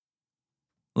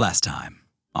Last time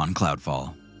on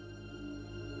Cloudfall.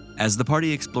 As the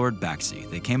party explored Baxi,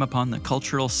 they came upon the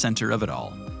cultural center of it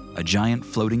all, a giant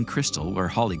floating crystal where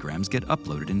holograms get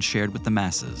uploaded and shared with the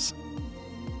masses.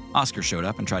 Oscar showed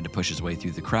up and tried to push his way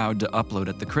through the crowd to upload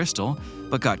at the crystal,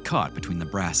 but got caught between the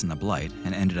brass and the blight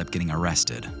and ended up getting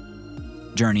arrested.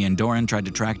 Journey and Doran tried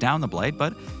to track down the blight,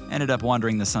 but ended up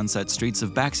wandering the sunset streets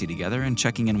of Baxi together and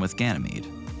checking in with Ganymede.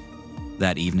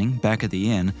 That evening, back at the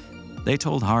inn, they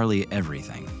told Harley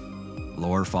everything.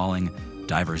 Lore falling,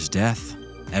 Diver's death,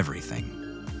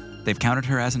 everything. They've counted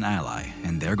her as an ally,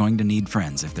 and they're going to need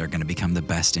friends if they're going to become the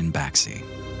best in Baxi.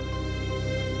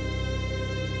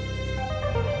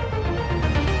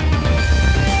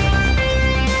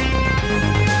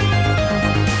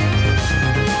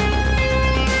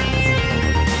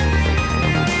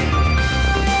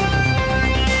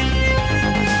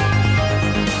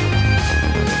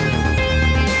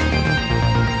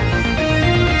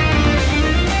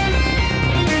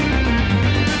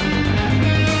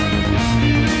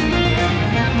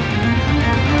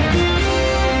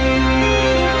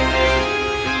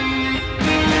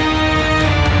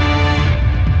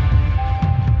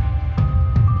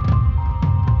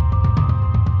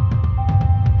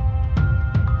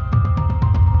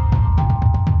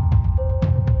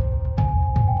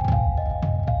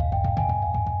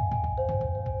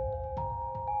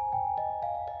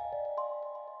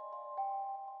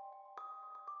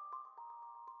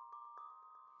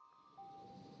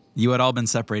 You had all been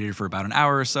separated for about an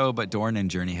hour or so, but Doran and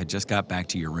Journey had just got back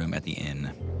to your room at the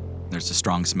inn. There's a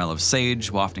strong smell of sage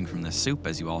wafting from the soup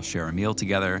as you all share a meal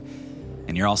together,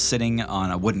 and you're all sitting on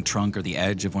a wooden trunk or the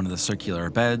edge of one of the circular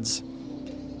beds.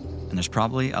 And there's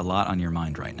probably a lot on your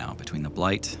mind right now between the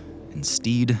Blight, and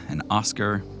Steed, and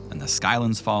Oscar, and the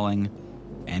Skylands falling,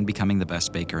 and becoming the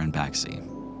best baker in Baxi.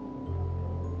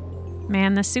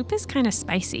 Man, the soup is kind of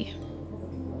spicy.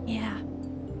 Yeah.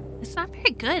 It's not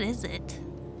very good, is it?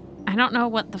 I don't know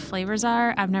what the flavors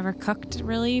are. I've never cooked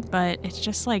really, but it's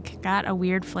just like got a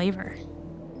weird flavor.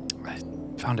 I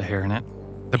found a hair in it.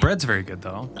 The bread's very good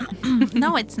though.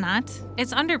 No, it's not.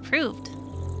 It's underproofed.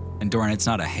 And Doran, it's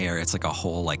not a hair, it's like a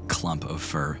whole clump of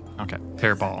fur. Okay,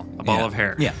 hairball. A ball of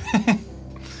hair. Yeah.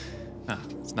 Oh,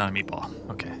 it's not a meatball.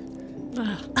 Okay.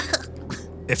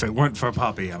 If it weren't for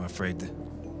Poppy, I'm afraid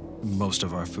most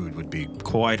of our food would be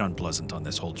quite unpleasant on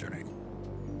this whole journey.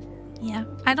 Yeah.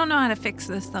 I don't know how to fix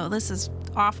this, though. This is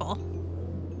awful.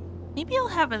 Maybe I'll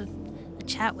have a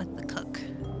chat with the cook.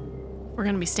 We're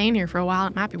going to be staying here for a while.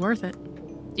 It might be worth it.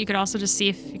 You could also just see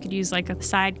if you could use like a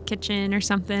side kitchen or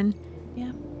something.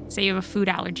 Yeah. Say you have a food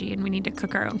allergy and we need to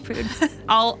cook our own food.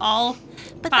 all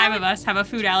But five of us have a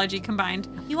food allergy combined.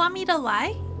 You want me to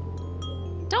lie?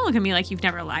 Don't look at me like you've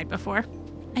never lied before.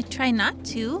 I try not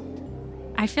to.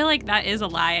 I feel like that is a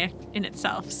lie in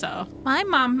itself, so. My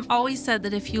mom always said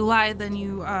that if you lie, then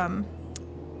you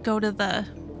go to the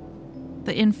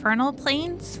infernal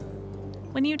planes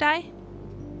when you die.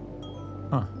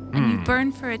 Huh. And you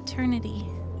burn for eternity.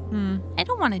 I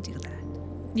don't want to do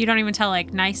that. You don't even tell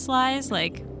like nice lies,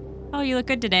 like, oh, you look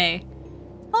good today.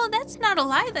 Oh, that's not a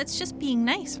lie. That's just being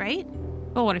nice, right?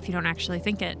 Well, what if you don't actually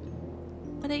think it?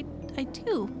 But I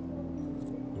do.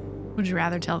 Would you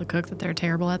rather tell the cook that they're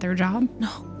terrible at their job? No,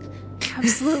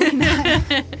 absolutely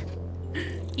not.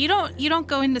 You don't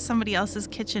go into somebody else's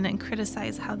kitchen and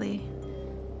criticize how they.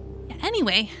 Yeah,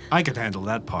 anyway. I could handle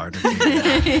that part.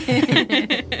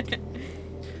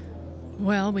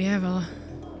 Well, we have a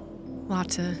lot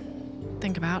to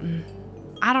think about, and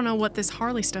I don't know what this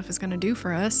Harley stuff is going to do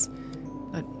for us,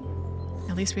 but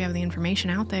at least we have the information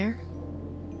out there.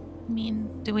 I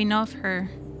mean, do we know if her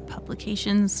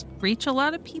publications reach a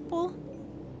lot of people?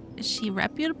 Is she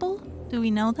reputable? Do we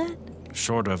know that?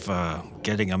 Short of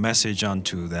getting a message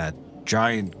onto that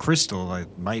giant crystal, it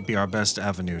might be our best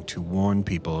avenue to warn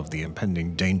people of the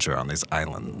impending danger on this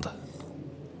island.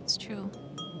 It's true.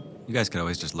 You guys could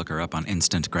always just look her up on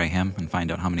Instant Graham and find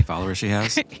out how many followers she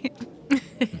has.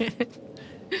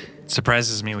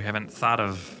 Surprises me we haven't thought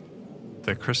of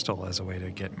the crystal as a way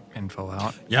to get info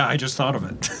out. Yeah, I just thought of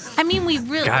it. I mean, we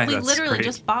God, that's literally great.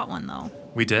 just bought one though.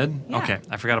 We did? Yeah. Okay,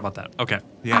 I forgot about that. Okay,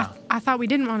 yeah. I thought we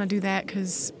didn't want to do that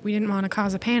because we didn't want to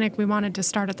cause a panic. We wanted to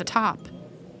start at the top.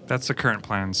 That's the current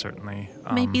plan, certainly.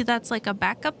 Maybe that's like a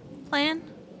backup plan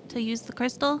to use the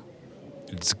crystal.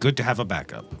 It's good to have a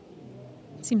backup.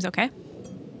 Seems okay.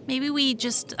 Maybe we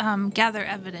just gather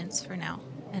evidence for now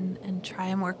and try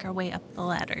and work our way up the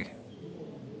ladder.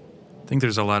 I think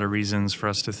there's a lot of reasons for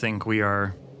us to think we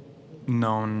are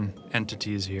known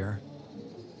entities here.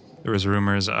 There was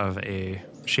rumors of a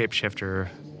shapeshifter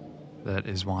that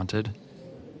is wanted.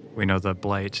 We know the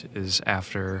Blight is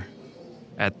after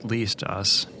at least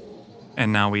us.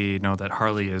 And now we know that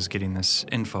Harley is getting this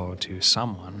info to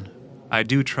someone. I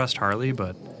do trust Harley,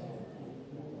 but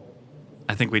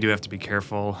I think we do have to be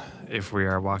careful if we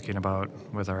are walking about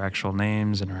with our actual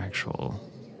names and our actual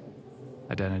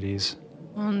identities.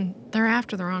 Well, they're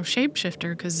after the wrong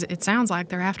shapeshifter because it sounds like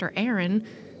they're after Aaron,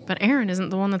 but Aaron isn't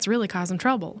the one that's really causing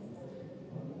trouble.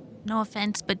 No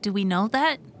offense, but do we know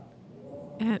that?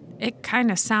 It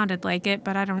kind of sounded like it,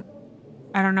 but I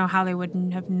don't know how they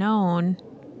wouldn't have known.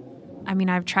 I mean,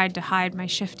 I've tried to hide my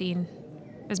shifting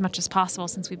as much as possible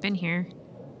since we've been here.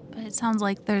 But it sounds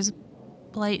like there's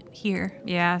blight here.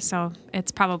 Yeah, so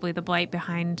it's probably the blight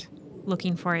behind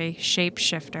looking for a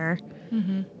shapeshifter.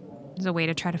 Mm-hmm. There's a way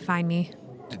to try to find me.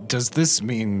 Does this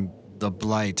mean the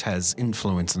blight has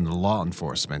influence in the law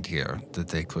enforcement here, that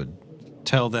they could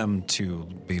tell them to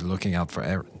be looking out for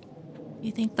Aaron?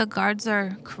 You think the guards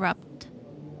are corrupt?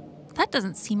 That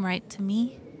doesn't seem right to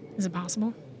me. Is it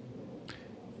possible?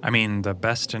 I mean, the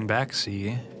best in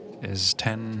Backsea is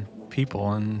 10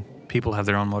 people, and people have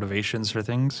their own motivations for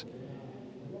things.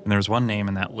 And there was one name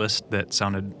in that list that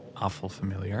sounded awful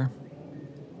familiar.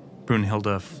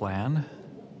 Brunhilde Flan.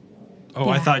 Oh,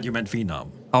 Yeah. I thought you meant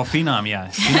Phenom. Oh, Phenom, yeah.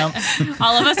 Phenom.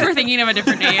 All of us were thinking of a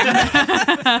different name.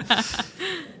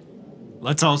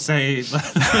 Let's all say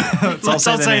let's all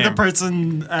say the say the name.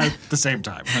 person at the same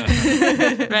time.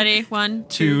 Ready? 1,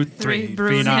 2, 2, 3. 3.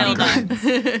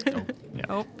 Brunhilde. Yeah.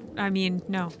 Oh, I mean,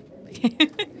 no.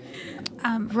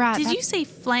 Right. Did you say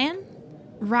Flan?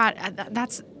 Right.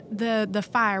 That's the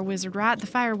fire wizard, right? The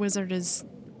fire wizard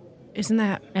isn't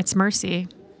that It's Mercy.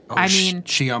 Oh, I mean,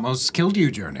 she almost killed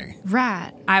you, Journey.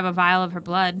 right? I have a vial of her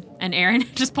blood, and Erin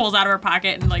just pulls out of her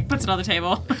pocket and like puts it on the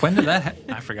table. When did that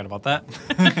I forgot about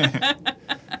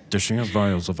that. Does she have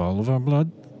vials of all of our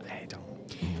blood? I don't.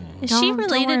 Is she Don't worry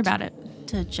related about it.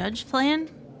 to Judge Flan?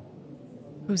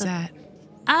 Who's that?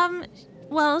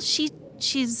 Well,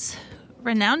 she's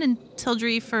renowned in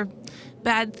Tildry for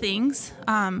bad things.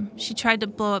 She tried to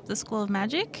blow up the School of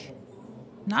Magic.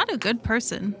 Not a good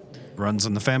person. Runs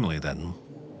in the family, then.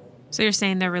 So you're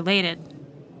saying they're related?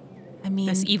 I mean,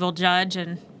 This evil judge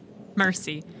and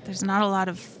Mercy. there's not a lot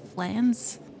of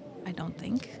Flans, I don't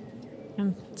think.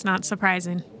 It's not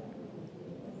surprising.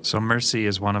 So Mercy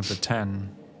is one of the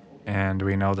 10, and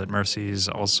we know that Mercy's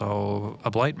also a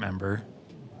Blight member.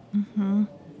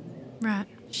 Right.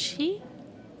 She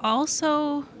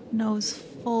also knows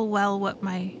full well what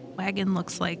my wagon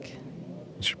looks like.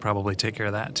 We should probably take care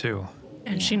of that, too.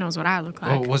 And she knows what I look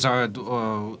like. Oh, was our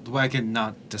wagon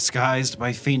not disguised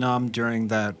by Phenom during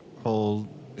that whole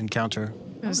encounter?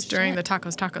 It was during the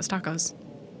tacos.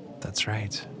 That's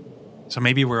right. So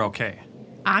maybe we're okay.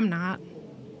 I'm not.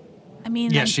 I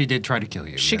mean, Yes, she did try to kill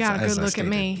you. She yes, got a as good I look at stated.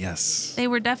 me. Yes. they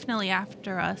were definitely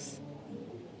after us.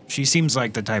 She seems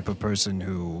like the type of person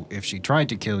who, if she tried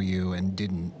to kill you and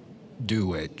didn't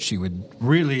do it, she would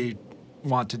really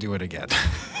want to do it again.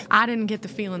 I didn't get the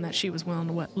feeling that she was willing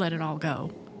to let it all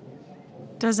go.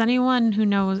 Does anyone who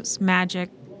knows magic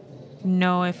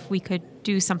know if we could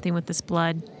do something with this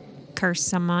blood? Curse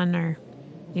someone or,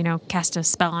 cast a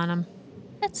spell on them?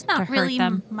 That's To not hurt really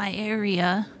them. my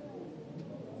area.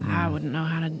 I wouldn't know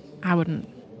how to. I wouldn't.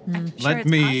 I'm sure Let it's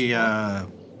me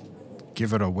possible.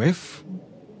 give it a whiff.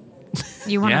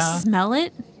 You want to Yeah. smell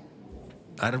it?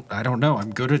 I don't know.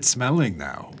 I'm good at smelling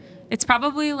now. It's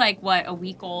probably like, a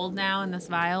week old now in this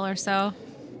vial or so?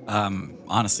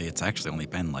 Honestly, it's actually only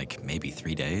been like maybe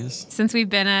 3 days. Since we've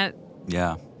been at,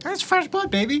 Yeah. That's fresh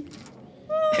blood, baby.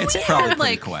 It's probably had, pretty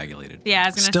like- coagulated. yeah, I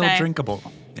was going to Still say. drinkable.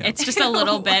 Yeah. It's just a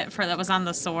little bit that was on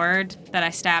the sword that I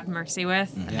stabbed Mercy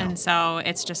with. Yeah. And so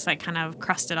it's just like kind of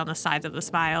crusted on the sides of this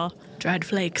vial. Dried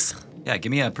flakes. Yeah,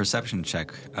 give me a perception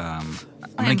check. I'm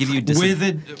gonna give you With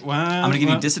it, wow. I'm gonna give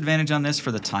you disadvantage on this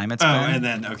for the time it's Oh, been. and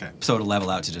then okay, so it'll level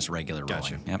out to just regular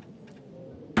Gotcha. rolling.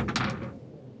 Yep.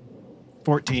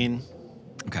 14.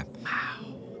 Okay.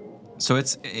 So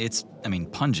it's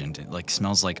pungent. It like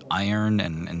smells like iron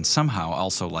and somehow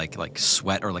also like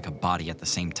sweat or like a body at the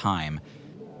same time.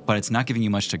 But it's not giving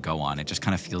you much to go on. It just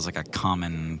kind of feels like a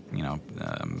common,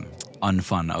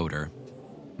 unfun odor.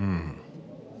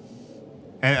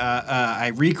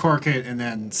 I recork it and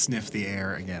then sniff the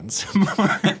air again some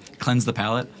more. Cleanse the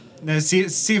palate. No, see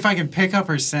if I can pick up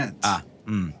her scent.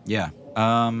 Yeah.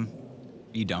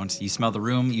 You don't. You smell the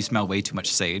room. You smell way too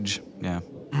much sage. Yeah.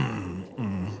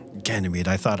 Ganymede,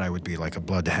 I thought I would be like a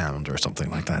bloodhound or something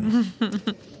like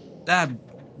that.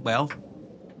 Well,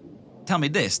 tell me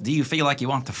this. Do you feel like you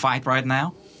want to fight right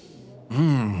now?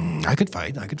 I could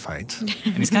fight. And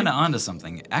he's kind of onto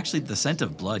something. Actually, the scent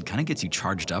of blood kind of gets you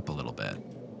charged up a little bit.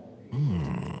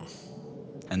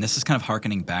 And this is kind of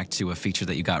harkening back to a feature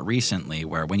that you got recently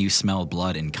where when you smell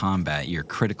blood in combat, your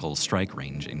critical strike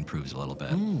range improves a little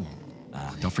bit.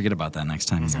 Don't forget about that next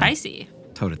time. Spicy.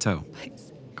 Toe to toe.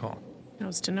 Cool.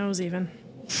 Nose to nose, even.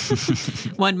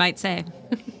 One might say.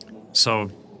 So,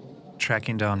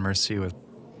 tracking down Mercy with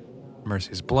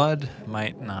Mercy's blood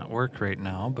might not work right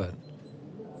now, but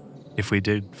if we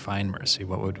did find Mercy,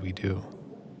 what would we do?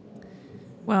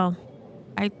 Well,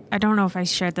 I don't know if I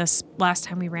shared this last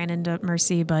time we ran into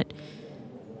Mercy, but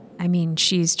I mean,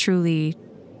 she's truly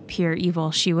pure evil.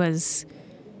 She was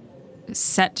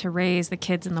set to raise the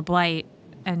kids in the Blight,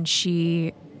 and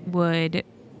she would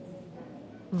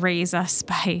raise us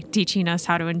by teaching us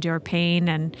how to endure pain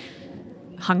and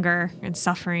hunger and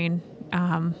suffering.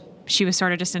 She was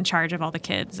sort of just in charge of all the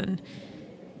kids and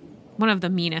one of the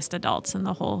meanest adults in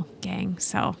the whole gang.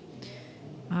 So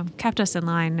kept us in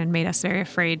line and made us very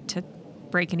afraid to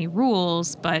break any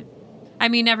rules. But I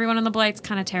mean, everyone in the Blight's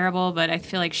kind of terrible, but I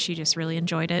feel like she just really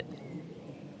enjoyed it.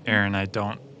 Aaron, I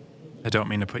don't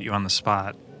mean to put you on the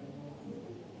spot,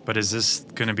 but is this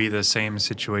going to be the same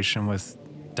situation with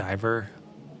Diver?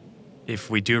 If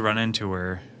we do run into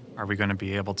her, are we going to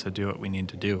be able to do what we need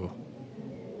to do?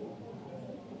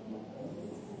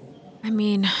 I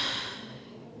mean,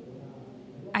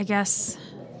 I guess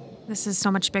this is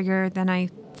so much bigger than I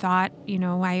thought. You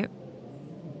know, I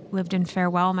lived in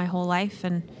Farewell my whole life,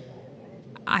 and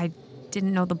I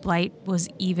didn't know the Blight was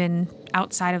even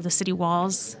outside of the city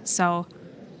walls. So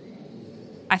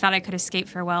I thought I could escape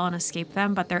Farewell and escape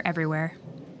them, but they're everywhere.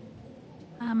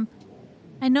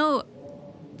 I know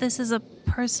this is a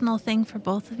personal thing for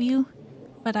both of you,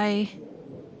 but I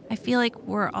feel like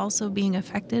we're also being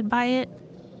affected by it,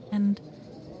 and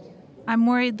I'm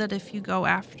worried that if you go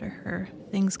after her,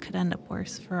 things could end up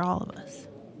worse for all of us.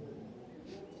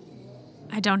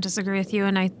 I don't disagree with you,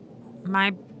 and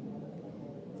my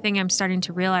thing I'm starting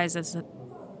to realize is that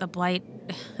the Blight,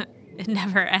 it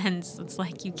never ends. It's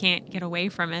like you can't get away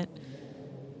from it.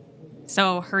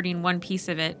 So hurting one piece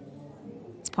of it,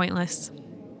 it's pointless.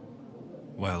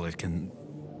 Well, it can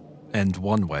end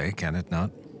one way, can it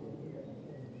not?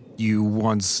 You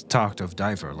once talked of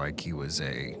Diver like he was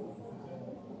a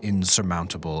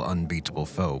insurmountable, unbeatable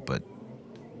foe, but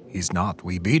he's not.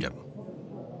 We beat him.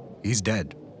 He's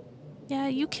dead. Yeah,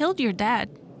 you killed your dad.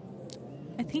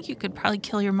 I think you could probably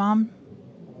kill your mom.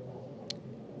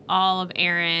 All of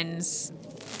Aaron's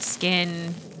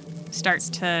skin starts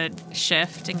to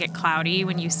shift and get cloudy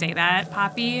when you say that,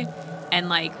 Poppy, and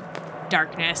like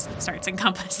darkness starts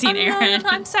encompassing Aaron. No,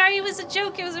 I'm sorry. It was a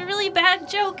joke. It was a really bad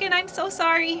joke, and I'm so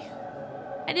sorry.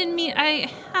 I didn't mean.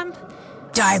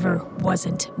 Diver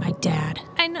wasn't my dad.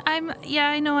 I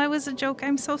know. I was a joke.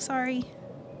 I'm so sorry.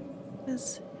 It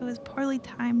was poorly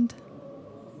timed.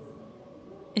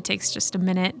 It takes just a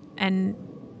minute, and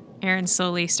Aaron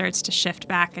slowly starts to shift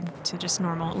back into just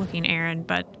normal-looking Aaron,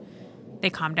 but they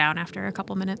calm down after a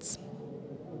couple minutes.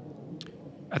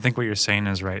 I think what you're saying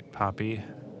is right, Poppy.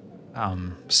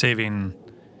 Saving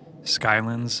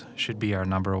Skylands should be our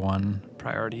number one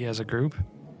priority as a group.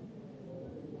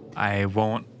 I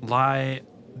won't lie,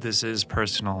 this is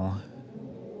personal,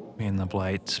 me and the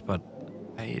Blight, but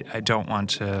I don't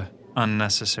want to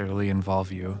unnecessarily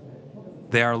involve you.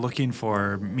 They are looking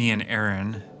for me and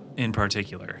Aaron in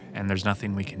particular, and there's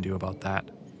nothing we can do about that.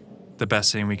 The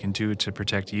best thing we can do to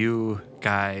protect you,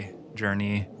 Guy,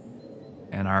 Journey,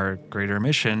 and our greater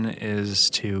mission is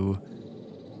to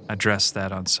address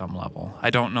that on some level.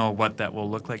 I don't know what that will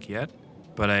look like yet,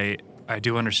 but I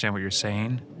do understand what you're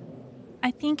saying.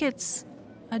 I think it's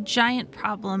a giant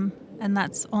problem, and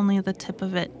that's only the tip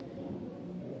of it.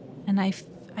 And I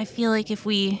feel like if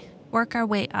we work our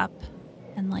way up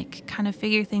and like kind of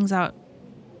figure things out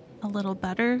a little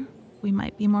better, we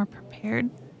might be more prepared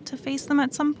to face them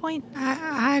at some point.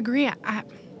 I agree.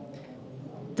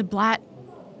 The Blat,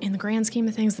 in the grand scheme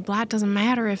of things, the Blat doesn't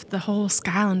matter if the whole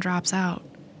Skyland drops out.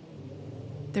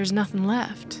 There's nothing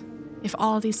left. If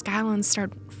all of these Skylands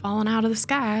start falling out of the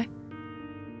sky,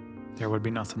 There would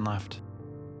be nothing left.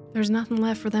 there's nothing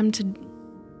left for them to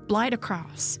blight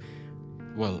across.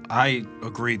 Well, I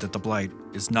agree that the Blight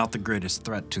is not the greatest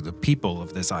threat to the people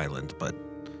of this island, but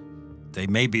they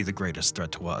may be the greatest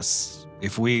threat to us.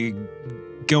 If we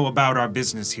go about our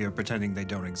business here pretending they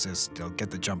don't exist, they'll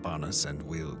get the jump on us, and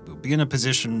we'll be in a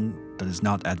position that is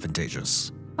not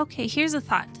advantageous. Okay, here's a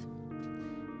thought.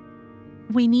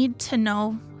 We need to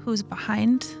know who's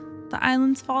behind the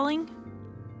islands falling.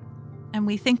 And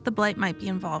we think the Blight might be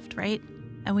involved, right?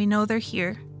 And we know they're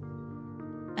here.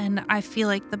 And I feel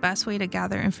like the best way to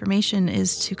gather information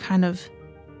is to kind of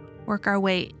work our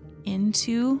way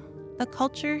into the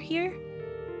culture here.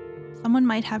 Someone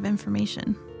might have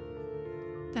information.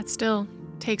 That still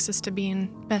takes us to being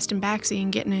best in Baxi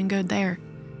and getting in good there.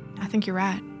 I think you're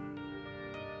right.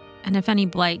 And if any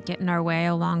blight get in our way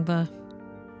along the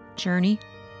journey,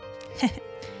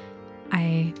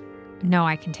 I know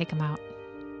I can take them out.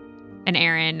 And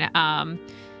Aaron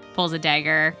pulls a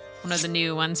dagger, one of the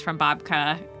new ones from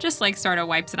Babka, just like sort of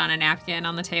wipes it on a napkin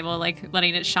on the table, like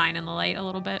letting it shine in the light a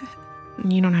little bit.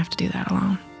 You don't have to do that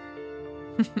alone.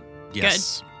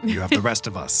 Yes, you have the rest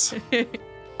of us.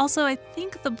 Also, I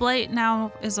think the Blight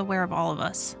now is aware of all of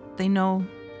us. They know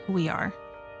who we are.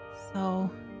 So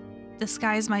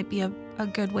disguise might be a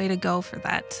good way to go for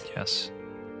that. Yes.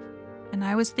 And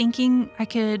I was thinking I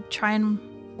could try and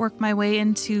work my way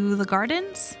into the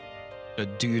gardens.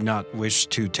 Do you not wish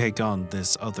to take on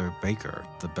this other baker,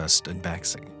 the best in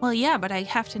Baxi? Well, yeah, but I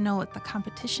have to know what the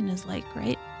competition is like,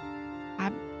 right?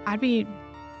 I'd be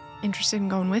interested in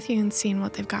going with you and seeing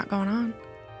what they've got going on.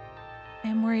 I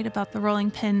am worried about the rolling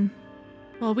pin.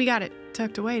 Well, we got it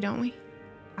tucked away, don't we?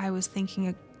 I was thinking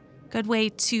a good way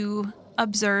to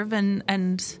observe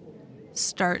and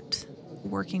start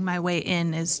working my way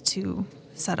in is to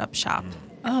set up shop.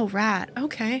 Oh, right.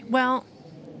 Okay. Well,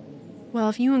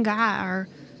 if you and Guy are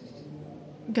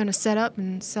gonna set up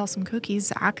and sell some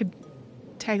cookies, I could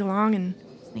tag along. And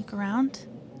Sneak around.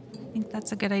 I think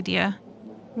that's a good idea.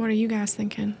 what are you guys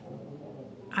thinking?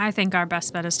 I think our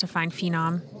best bet is to find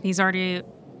Phenom. He's already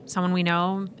someone we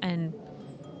know, and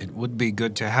It would be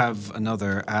good to have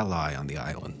another ally on the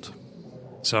island.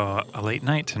 So a late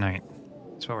night tonight.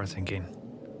 That's what we're thinking.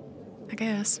 I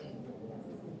guess.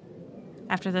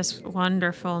 after this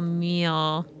wonderful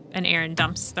meal, and Aaron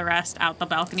dumps the rest out the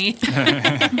balcony.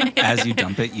 As you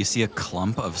dump it, you see a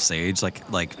clump of sage, like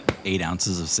 8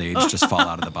 ounces of sage, just fall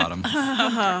out of the bottom.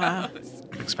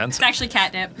 Expensive. It's actually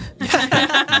catnip.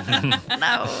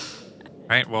 No. All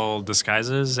right, well,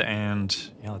 disguises and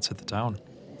yeah, let's hit the town.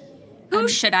 Who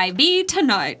should I be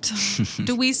tonight?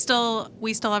 Do we still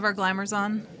have our glamours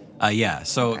on? Yeah,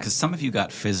 so because some of you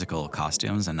got physical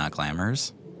costumes and not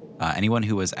glamours. Anyone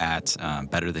who was at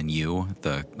Better Than You,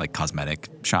 the cosmetic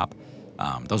shop,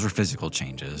 those were physical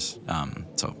changes.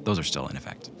 So those are still in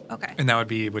effect. Okay. And that would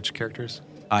be which characters?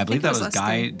 I believe it that was was less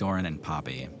Guy, than- Doran, and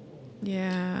Poppy.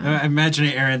 Yeah. I'm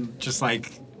imagining Aaron just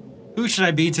like, who should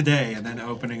I be today? And then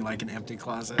opening like an empty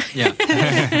closet.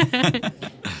 Yeah.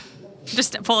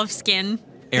 Just full of skin.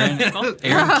 Aaron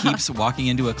keeps walking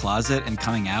into a closet and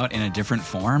coming out in a different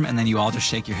form, and then you all just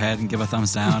shake your head and give a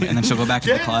thumbs down, and then she'll go back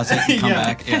to the closet and come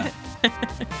back. Yeah.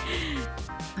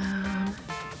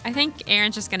 I think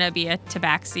Aaron's just gonna be a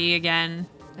tabaxi again,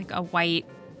 like a white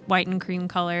and cream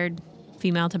colored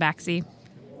female tabaxi.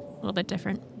 A little bit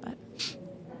different, but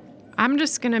I'm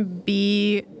just going to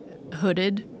be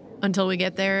hooded until we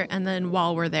get there. And then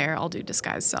while we're there, I'll do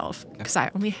disguise self because I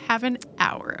only have an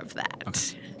hour of that.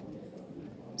 Okay.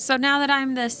 so now that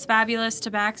I'm this fabulous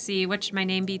tabaxi, what should my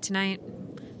name be tonight?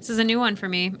 This is a new one for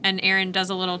me. And Aaron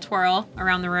does a little twirl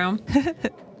around the room.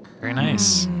 Very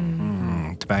nice.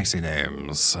 Tabaxi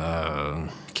names.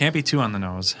 Can't be too on the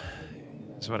nose,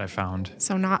 is what I found.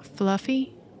 So not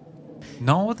Fluffy?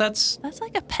 No, that's That's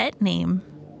like a pet name.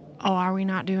 Oh, are we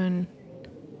not doing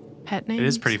pet names? it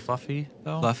is pretty fluffy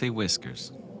though. Fluffy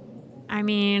whiskers. I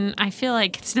mean, I feel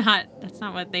like that's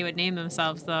not what they would name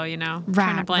themselves, though. You know,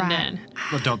 trying to blend in.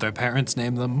 Well, don't their parents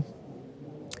name them?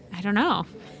 I don't know.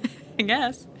 I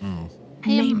guess.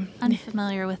 I am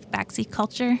unfamiliar with Baxi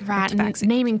culture. Right, and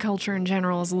naming culture in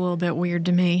general is a little bit weird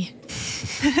to me.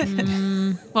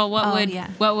 Well, what Oh, would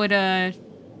yeah.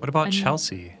 What about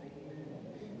Chelsea?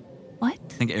 What?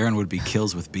 I think Aaron would be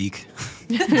kills with beak.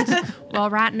 Well,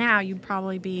 right now you'd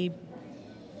probably be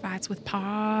fights with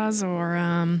paws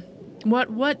or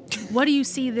what do you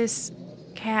see this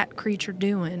cat creature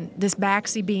doing? This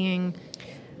Baxi being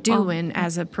doing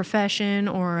as a profession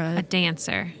or a a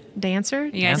dancer? dancer?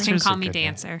 You guys can Dancer's call a me good name.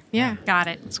 dancer. Yeah. Got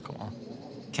it. That's cool.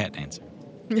 Cat dancer.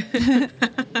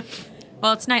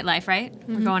 Well, it's nightlife, right?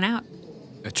 We're going out.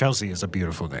 Chelsea is a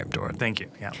beautiful name, Doran. Thank you.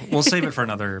 Yeah, we'll save it for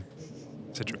another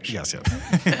situation. Yes,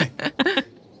 yes.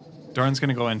 Doran's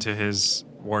gonna go into his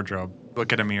wardrobe,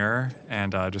 look at a mirror,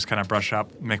 and just kind of brush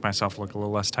up, make myself look a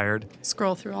little less tired.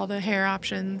 Scroll through all the hair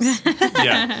options.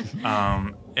 Yeah.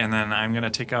 And then I'm gonna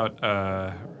take out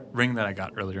a ring that I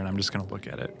got earlier, and I'm just gonna look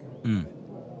at it.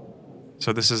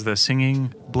 So this is the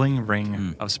singing bling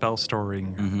ring of spell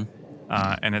storing,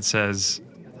 and it says,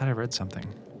 I thought I read something.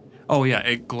 Oh yeah,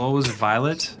 it glows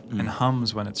violet and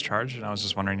hums when it's charged, and I was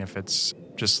just wondering if it's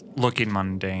just looking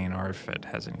mundane or if it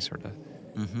has any sort of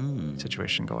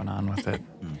situation going on with it.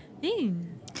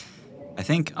 I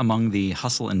think among the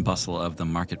hustle and bustle of the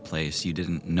marketplace, you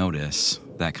didn't notice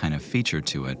that kind of feature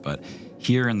to it, but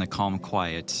here in the calm,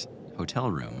 quiet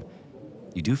hotel room,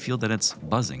 you do feel that it's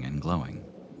buzzing and glowing.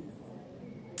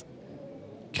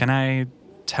 Can I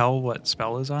tell what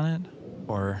spell is on it?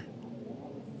 Or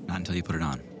Not until you put it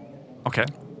on. okay.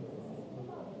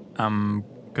 I'm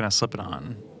gonna slip it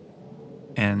on.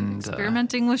 And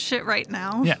Experimenting with shit right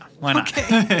now. yeah, why not?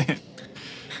 Okay.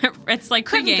 It's like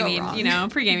Couldn't go pre-gaming, wrong.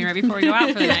 pre-gaming right before we go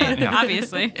out for the night, Yeah.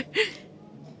 obviously.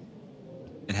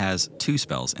 It has 2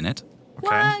 spells in it. Okay.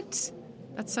 What?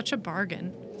 That's such a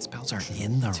bargain. Spells are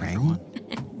in the ring.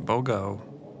 Bogo.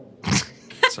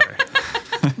 Sorry.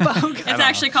 It's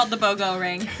actually called the BOGO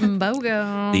ring.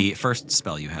 BOGO. The first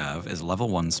spell you have is a level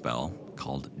 1 spell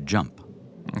called Jump.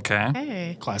 Okay.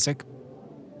 Hey. Classic.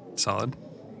 Solid.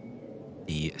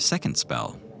 The second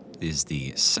spell is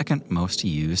the second most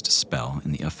used spell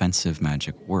in the offensive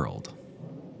magic world.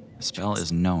 The spell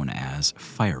is known as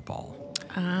Fireball.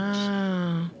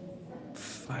 Oh.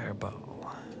 Fireball.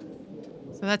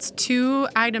 So that's 2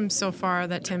 items so far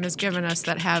that Tim has given us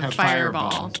that have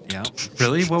fireball. Yeah.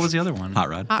 Really? What was the other one? Hot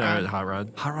Rod. Hot rod. Hot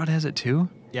rod. Hot Rod has it too?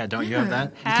 Yeah, don't you have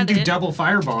that? Had you can do it. double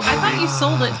fireball. I thought you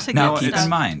sold it to Now get keep stuff.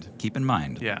 in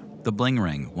mind, Yeah. the bling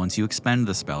ring, once you expend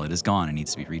the spell, it is gone and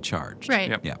needs to be recharged. Right.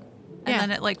 Yep. Yeah. And Yeah.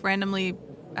 then it like randomly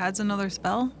adds another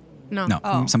spell. No. No,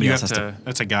 Oh. somebody You else have has to.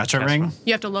 That's a gotcha That's ring. fine.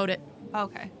 You have to load it.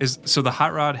 Okay. So the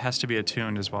hot rod has to be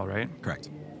attuned as well, right? Correct.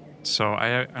 So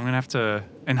I'm gonna have to.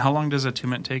 And how long does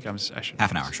attunement take? I should.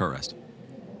 Half an hour, short rest.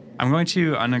 I'm going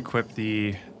to unequip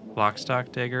the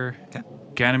lockstock dagger. Okay.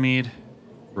 Ganymede.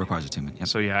 Requires attunement. Yep.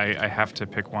 So yeah, I have to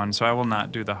pick one. So I will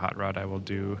not do the hot rod. I will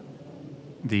do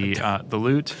the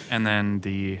lute and then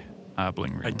the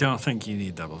bling ring. I don't think you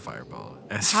need double fireball.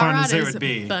 As Hot fun rod as it is would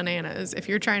be. bananas. If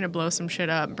you're trying to blow some shit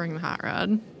up, bring the hot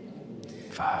rod.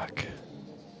 Fuck.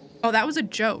 Oh, that was a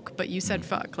joke, but you said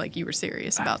fuck like you were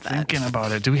serious about that. Thinking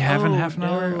about it. Do we have in Oh, half an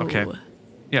hour? no. Okay.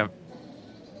 Yeah.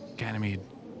 Ganymede.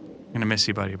 I'm gonna miss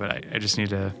you, buddy, but I just need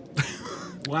to.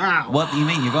 Wow. What do you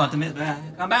mean? You're going to miss?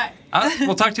 Come back.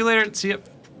 We'll talk to you later. See you.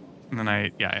 And then I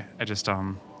just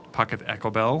pocket the echo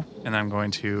bell, and I'm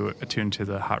going to attune to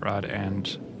the hot rod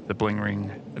and the bling ring,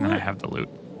 and then I have the lute.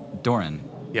 Doran,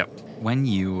 Yep. when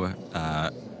you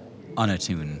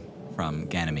unattune from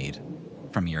Ganymede,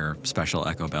 from your special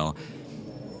echo bell,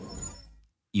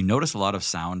 you notice a lot of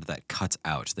sound that cuts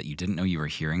out that you didn't know you were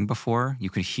hearing before. You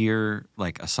could hear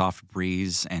like a soft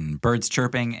breeze and birds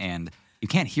chirping, and you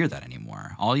can't hear that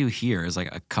anymore. All you hear is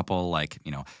like a couple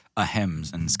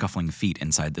ahems and scuffling feet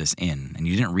inside this inn, and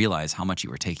you didn't realize how much you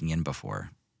were taking in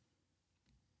before.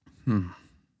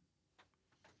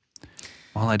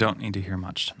 Well, I don't need to hear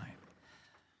much tonight.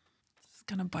 It's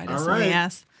gonna bite us All in the right.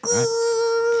 ass.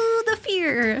 Ooh, the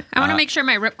fear. I want to make sure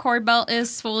my ripcord belt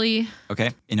is fully.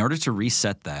 Okay, in order to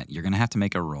reset that, you're going to have to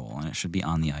make a roll, and it should be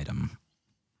on the item.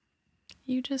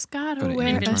 You just gotta Go to wear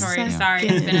inventory. a Inventory. Sorry,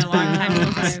 it's been a long time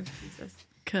since I've.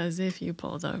 Because if you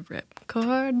pull the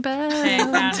ripcord bell, I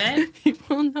found it. you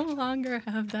will no longer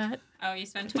have that. Oh, you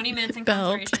spend 20 minutes in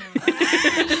Belt.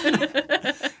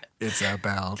 concentration. It's a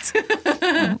belt.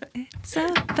 It's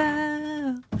a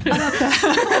bell.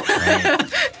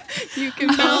 You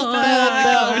can belt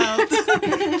that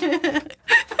belt.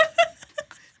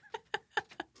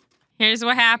 Here's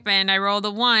what happened. I rolled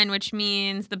a 1, which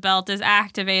means the belt is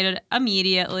activated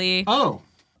immediately. Oh.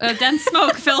 A dense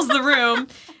smoke fills the room.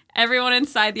 Everyone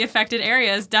inside the affected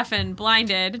area is deafened,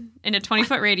 blinded, in a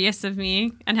 20-foot radius of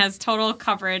me, and has total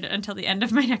coverage until the end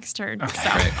of my next turn.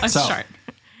 Great. A So- short.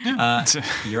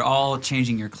 You're all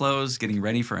changing your clothes, getting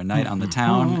ready for a night on the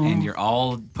town, and you're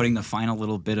all putting the final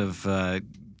little bit of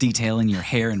detail in your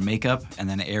hair and makeup. And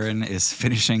then Erin is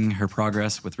finishing her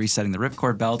progress with resetting the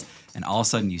ripcord belt. And all of a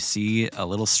sudden, you see a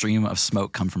little stream of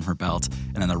smoke come from her belt,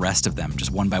 and then the rest of them,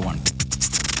 just one by one,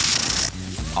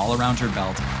 all around her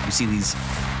belt. You see these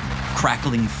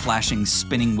crackling, flashing,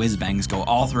 spinning whiz bangs go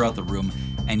all throughout the room,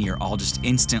 and you're all just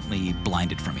instantly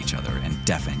blinded from each other and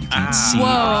deafened. You can't see or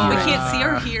Whoa. hear We it. can't see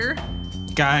or hear.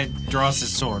 Guy draws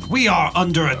his sword. We are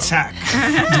under attack.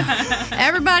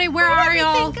 Everybody, where are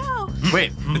y'all?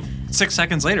 Wait, 6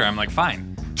 seconds later, I'm like,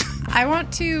 fine. I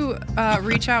want to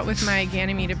reach out with my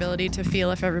Ganymede ability to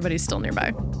feel if everybody's still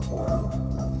nearby.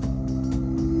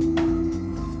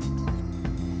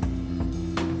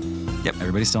 Yep,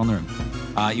 everybody's still in the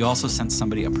room. You also sense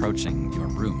somebody approaching your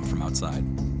room from outside.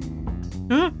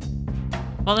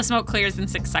 Well, the smoke clears in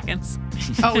 6 seconds.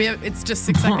 Oh, it's just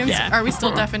 6 seconds? Yeah. Are we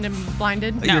still deafened and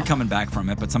blinded? You're coming back from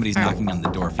it, but somebody's knocking on the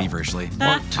door feverishly.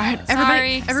 All right,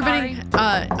 everybody,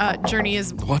 Sorry. Journey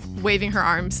is waving her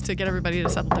arms to get everybody to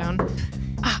settle down.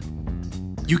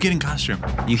 You get in costume.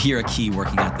 You hear a key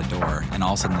working at the door, and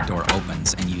all of a sudden the door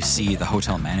opens, and you see the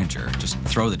hotel manager just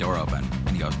throw the door open, and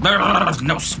he goes,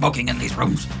 "No smoking in these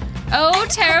rooms." Oh,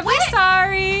 terribly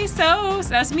sorry. So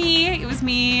that's me. It was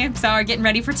me. I'm sorry. Getting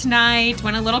ready for tonight.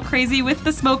 Went a little crazy with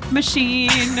the smoke machine.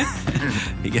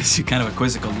 He gives you kind of a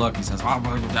quizzical look. He says,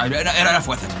 enough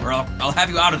with it, or I'll have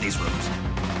you out of these rooms.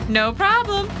 No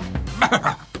problem.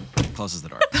 Closes the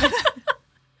door.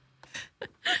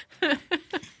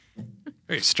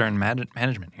 Very stern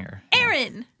management here.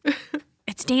 Aaron,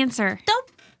 It's Dancer.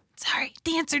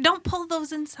 Dancer, don't pull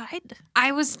those inside.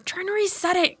 I was trying to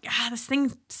reset it. This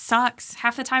thing sucks.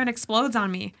 Half the time it explodes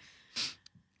on me.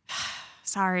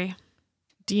 Sorry.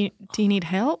 Do you need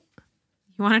help?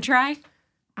 You want to try?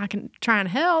 I can try and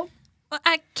help. Well,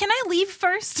 can I leave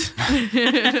first?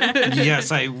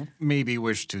 Yes, I maybe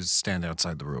wish to stand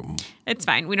outside the room. It's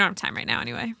fine. We don't have time right now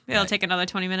anyway. It'll take another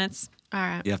 20 minutes. All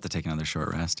right. You have to take another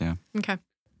short rest, yeah. Okay.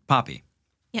 Poppy,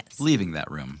 Yes. leaving that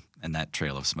room and that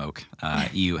trail of smoke,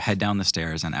 you head down the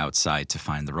stairs and outside to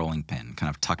find the rolling pin, kind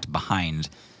of tucked behind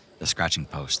the scratching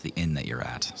post, the inn that you're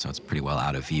at. So it's pretty well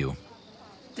out of view.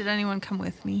 Did anyone come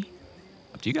with me?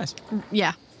 Up to you guys.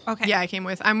 Yeah. Okay. Yeah, I came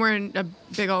with. I'm wearing a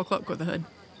big old cloak with a hood.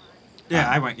 Yeah,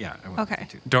 I went. Yeah, I went. Okay.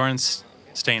 Too. Doran's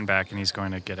staying back, and he's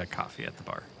going to get a coffee at the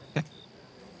bar.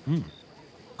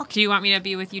 Do you want me to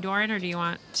be with you, Doran, or do you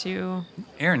want to?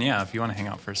 Aaron, yeah, if you want to hang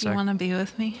out for a Do you sec. want to be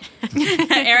with me?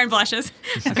 Aaron blushes.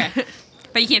 Okay.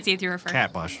 But you can't see it through her fur.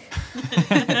 Cat blush.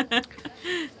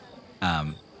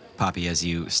 Poppy, as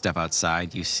you step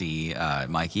outside, you see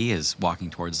Mikey is walking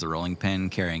towards the rolling pin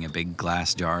carrying a big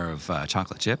glass jar of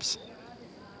chocolate chips.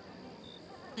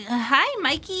 Hi,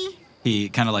 Mikey. He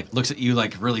kind of like looks at you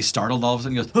like really startled all of a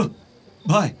sudden and goes, oh,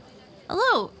 bye.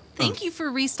 Hello. Thank you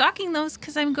for restocking those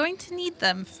because I'm going to need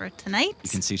them for tonight. You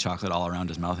can see chocolate all around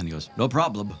his mouth and he goes, no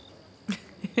problem.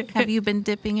 Have you been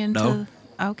dipping into? No.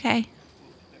 Okay.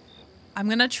 I'm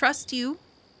gonna trust you.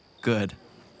 Good.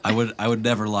 I would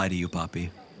never lie to you, Poppy.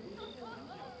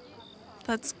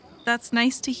 That's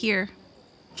nice to hear.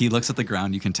 He looks at the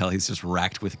ground. You can tell he's just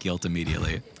racked with guilt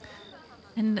immediately.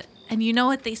 And you know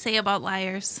what they say about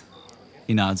liars?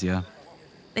 He nods, yeah.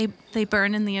 They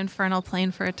burn in the infernal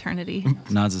plane for eternity.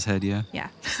 Nods his head, yeah. Yeah.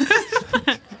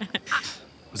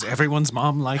 Was everyone's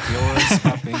mom like yours,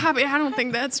 Poppy? Bobby, I don't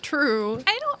think that's true.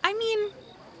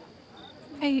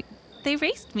 They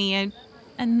raised me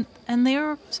and they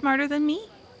were smarter than me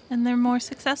and they're more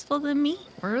successful than me.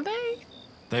 Were they?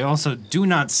 They also do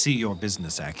not see your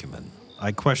business acumen.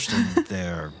 I question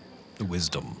their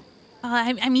wisdom. I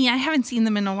haven't seen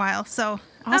them in a while, so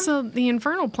Also, the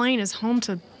infernal plane is home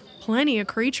to plenty of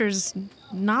creatures.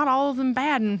 Not all of them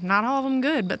bad and not all of them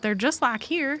good, but they're just like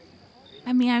here.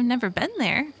 I've never been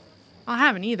there. I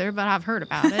haven't either, but I've heard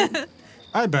about it.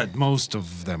 I bet most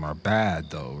of them are bad,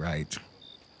 though, right?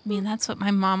 That's what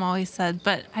my mom always said,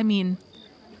 but I'm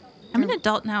an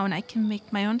adult now and I can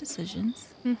make my own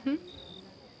decisions. Mm-hmm.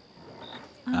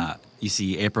 You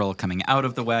see April coming out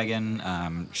of the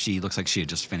wagon. She looks like she had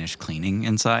just finished cleaning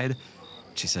inside.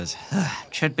 She says,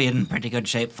 Should be in pretty good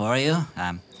shape for you.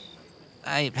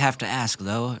 I have to ask,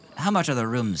 though, how much are the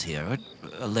rooms here?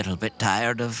 A little bit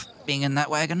tired of being in that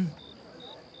wagon?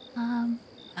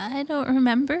 I don't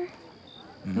remember.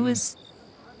 It was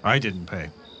I didn't pay.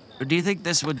 do you think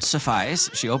this would suffice?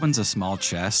 She opens a small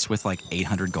chest with like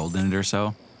 800 gold in it or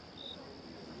so.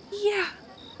 yeah,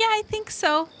 I think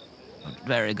so.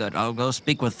 Very good. I'll go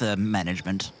speak with the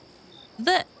management.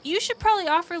 You should probably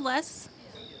offer less.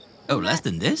 Oh, less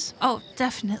than this? Oh,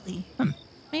 definitely.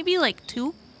 Maybe like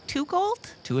two gold?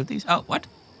 2 of these? Oh, what?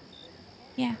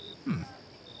 Yeah.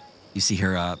 You see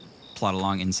her plot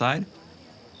along inside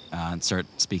and start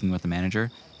speaking with the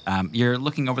manager. You're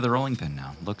looking over the rolling pin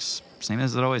now. Looks same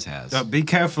as it always has. Be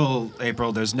careful,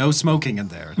 April. There's no smoking in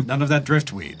there. None of that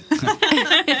driftweed.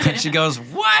 She goes,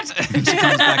 what? And she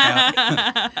comes back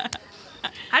out.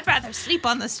 I'd rather sleep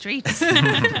on the streets.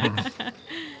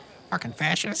 Fucking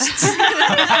fascists.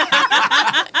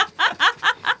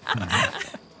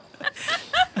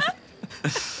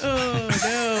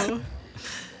 Oh,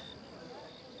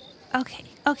 no. Okay.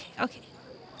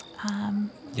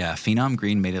 Yeah, Phenom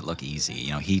Green made it look easy.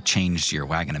 You know, he changed your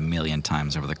wagon 1,000,000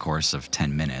 times over the course of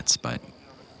 10 minutes, but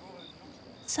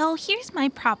So here's my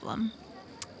problem.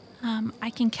 I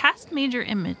can cast Major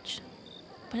Image,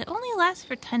 but it only lasts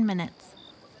for 10 minutes.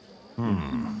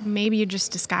 Maybe you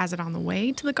just disguise it on the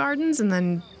way to the gardens and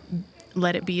then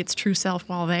let it be its true self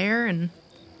while there, and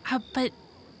But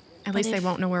at least they if-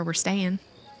 won't know where we're staying.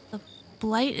 the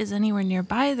blight is anywhere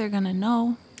nearby, they're gonna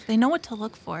know. They know what to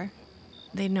look for.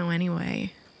 They'd know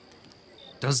anyway.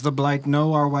 Does the blight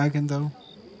know our wagon, though?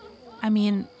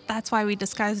 That's why we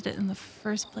disguised it in the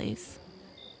first place.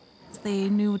 They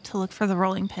knew to look for the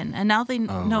rolling pin, and now they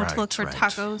know to look for right.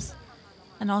 tacos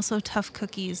and also tough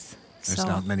cookies There's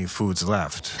not many foods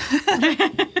left.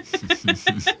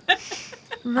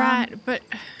 Right, but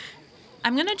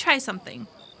I'm going to try something.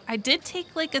 I did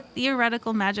take like a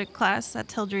theoretical magic class at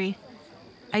Tildry.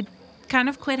 I kind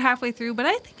of quit halfway through, but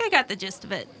I think I got the gist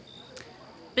of it.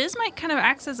 Bismite kind of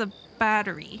acts as a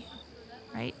battery,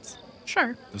 right?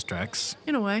 sure, Distracts.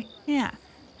 in a way. Yeah.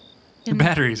 The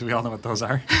batteries, we all know what those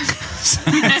are.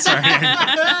 Sorry.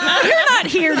 Not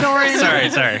here,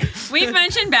 Doran. Sorry. We've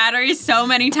mentioned batteries so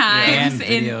many And times.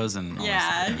 videos and all this.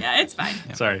 Yeah, it's fine.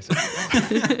 Sorry.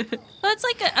 Well, it's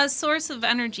like a source of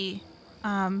energy.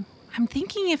 I'm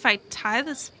thinking if I tie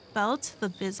the spell to the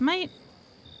bismite,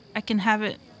 I can have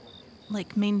it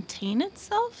like maintain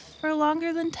itself for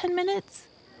longer than 10 minutes.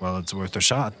 Well, it's worth a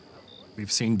shot.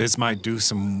 We've seen Bismite do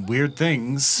some weird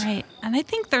things. Right. And I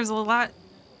think there's a lot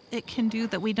it can do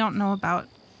that we don't know about.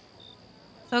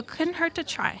 So it couldn't hurt to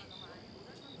try.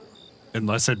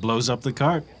 Unless it blows up the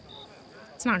cart.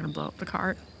 It's not going to blow up the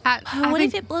cart. What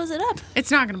if it blows it up?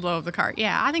 It's not going to blow up the cart.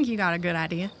 Yeah, I think you got a good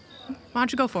idea. Why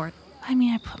don't you go for it? I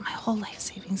mean, I put my whole life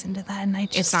savings into that, and I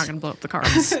just... It's not going to blow up the cart.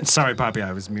 Sorry, Poppy,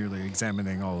 I was merely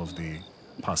examining all of the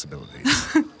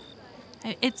possibilities.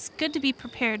 It's good to be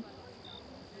prepared.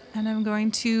 And I'm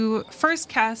going to first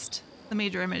cast the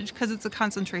major image because it's a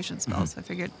concentration spell, so I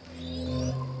figured.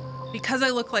 Because I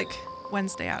look like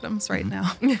Wednesday Addams right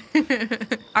now,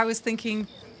 I was thinking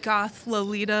goth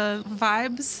Lolita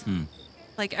vibes.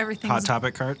 Like everything's Hot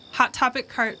Topic cart? Hot Topic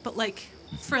cart, but like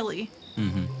frilly.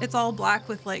 It's all black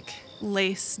with like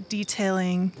lace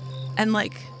detailing and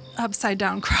like upside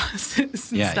down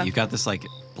crosses and Yeah, stuff. you've got this like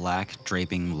black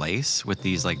draping lace with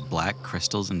these like black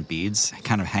crystals and beads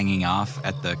kind of hanging off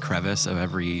at the crevice of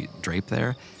every drape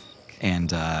there.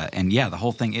 And yeah, the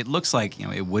whole thing, it looks like, you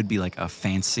know, it would be like a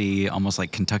fancy, almost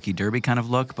like Kentucky Derby kind of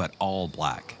look, but all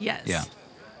black. Yes. Yeah.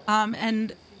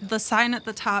 And the sign at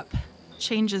the top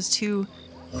changes to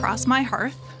cross my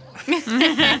hearth.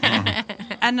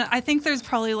 And I think there's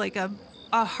probably like a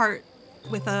heart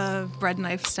with a bread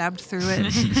knife stabbed through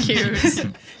it.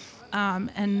 Cute.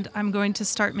 And I'm going to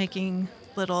start making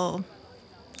little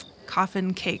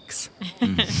coffin cakes,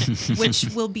 which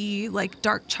will be like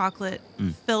dark chocolate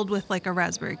filled with like a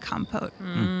raspberry compote.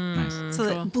 Nice. So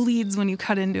that it bleeds when you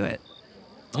cut into it.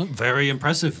 Oh, very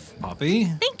impressive, Poppy.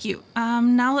 Thank you.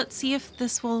 Now let's see if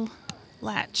this will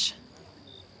latch.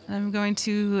 And I'm going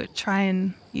to try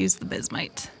and use the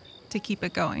bismite to keep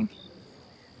it going.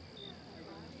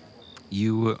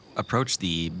 You approach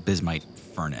the bismite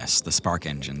furnace, the spark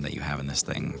engine that you have in this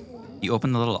thing. You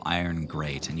open the little iron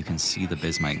grate and you can see the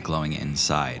bismite glowing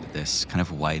inside, this kind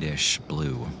of whitish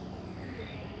blue.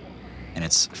 And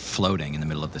it's floating in the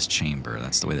middle of this chamber.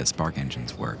 That's the way that spark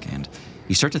engines work. And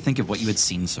you start to think of what you had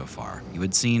seen so far. You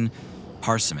had seen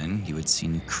Parsimon, you had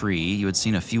seen Cree, you had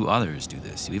seen a few others do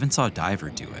this. You even saw Diver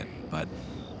do it, but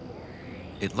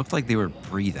it looked like they were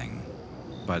breathing,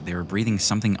 but they were breathing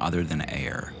something other than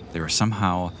air. They were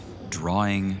somehow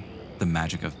drawing the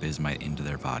magic of bismite into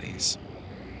their bodies.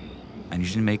 I need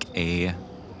you to make I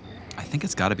think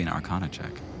it's got to be an Arcana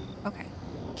check. Okay.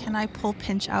 Can I pull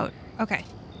Pinch out? Okay.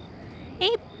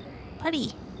 Hey,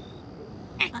 buddy.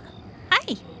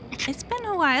 Hi. It's been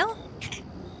a while.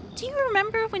 Do you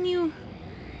remember when you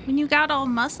got all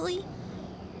muscly?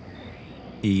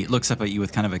 He looks up at you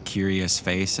with kind of a curious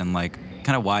face and like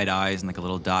kind of wide eyes and like a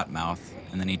little dot mouth.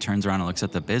 And then he turns around and looks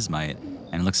at the bismite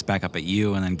and looks back up at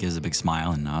you and then gives a big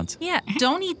smile and nods. Yeah,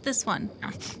 don't eat this one.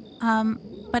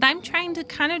 But I'm trying to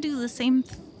kind of do the same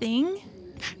thing.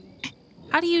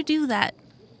 How do you do that?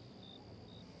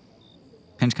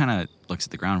 Pinch kind of looks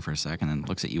at the ground for a second and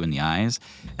looks at you in the eyes.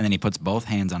 And then he puts both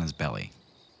hands on his belly,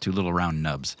 two little round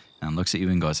nubs, and then looks at you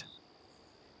and goes,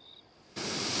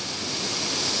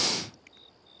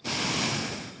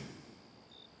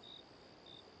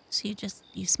 So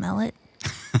you smell it?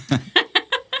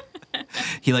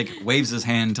 he like waves his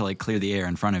hand to like clear the air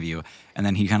in front of you. And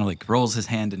then he kind of like rolls his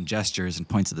hand and gestures and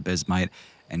points at the bismite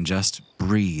and just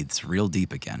breathes real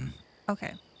deep again.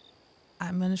 Okay.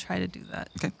 I'm going to try to do that.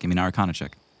 Okay, give me an Arcana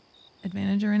check.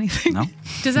 Advantage or anything? No?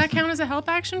 Does that count as a help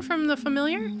action from the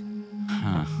familiar?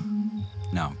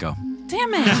 No, go.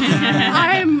 Damn it.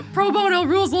 I'm pro bono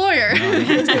rules lawyer.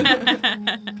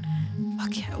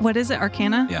 Okay. What is it?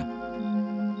 Arcana? Yeah.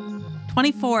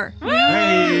 24.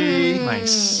 Hey!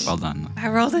 Nice. Well done. I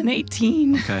rolled an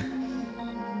 18. Okay.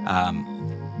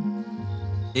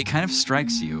 It kind of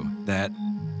strikes you that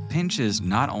Pinch is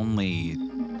not only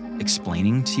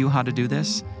explaining to you how to do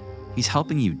this, he's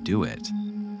helping you do it.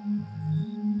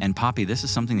 And Poppy, this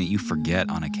is something that you forget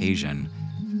on occasion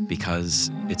because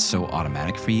it's so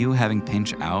automatic for you having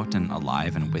Pinch out and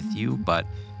alive and with you, but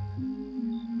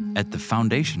at the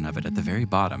foundation of it, at the very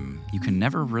bottom, you can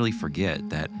never really forget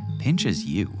that Pinch is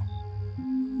you.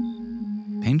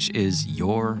 Pinch is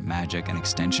your magic, an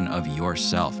extension of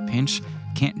yourself. Pinch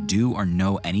can't do or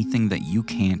know anything that you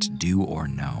can't do or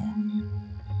know.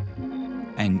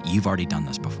 And you've already done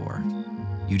this before.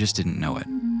 You just didn't know it.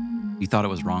 You thought it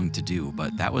was wrong to do,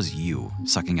 but that was you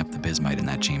sucking up the bismite in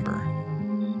that chamber.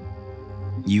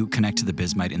 You connect to the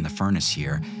bismite in the furnace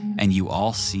here, and you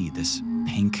all see this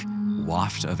pink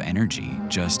waft of energy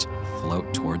just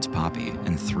float towards Poppy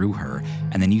and through her,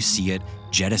 and then you see it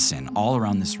jettison all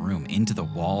around this room, into the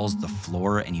walls, the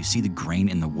floor, and you see the grain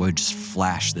in the wood just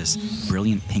flash this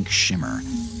brilliant pink shimmer,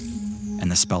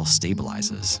 and the spell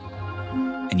stabilizes.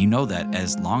 And you know that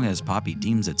as long as Poppy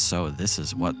deems it so, this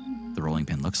is what the rolling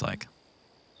pin looks like.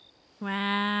 Wow.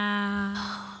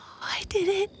 I did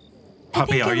it.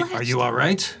 Poppy, I think are you all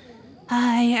right?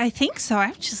 I think so.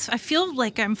 I feel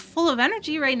like I'm full of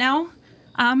energy right now.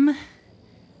 I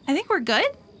think we're good.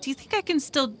 Do you think I can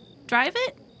still drive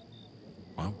it?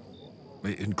 Well,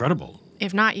 incredible.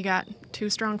 If not, you got 2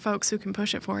 strong folks who can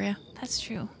push it for you. That's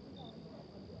true.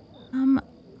 All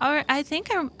right, I think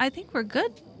we're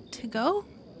good to go.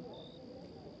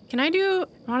 Can I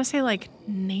want to say like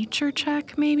nature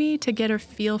check maybe to get a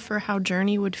feel for how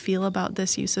Journey would feel about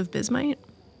this use of bismite?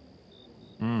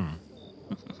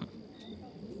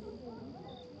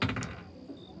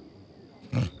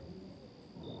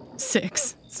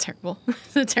 6. It's terrible.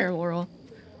 It's a terrible roll.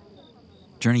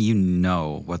 Journey, you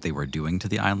know what they were doing to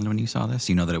the island when you saw this.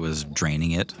 You know that it was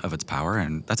draining it of its power,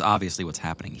 and that's obviously what's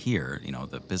happening here. You know,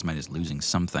 the bismite is losing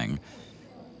something.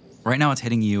 Right now it's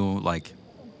hitting you like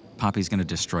Poppy's going to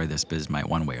destroy this bismite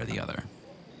one way or the other.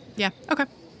 Yeah, okay.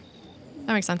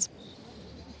 That makes sense.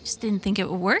 Just didn't think it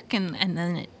would work, and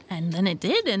then it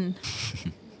did, and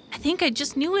I think I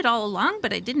just knew it all along,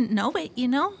 but I didn't know it, you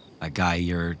know? Guy,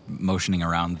 you're motioning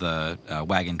around the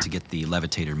wagon to get the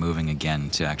levitator moving again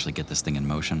to actually get this thing in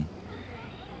motion.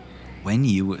 When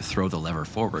you throw the lever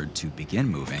forward to begin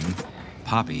moving,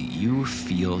 Poppy, you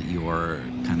feel your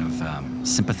kind of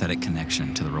sympathetic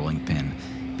connection to the rolling pin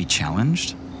be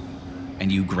challenged,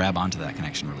 and you grab onto that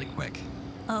connection really quick.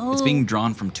 Oh. It's being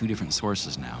drawn from 2 different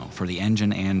sources now, for the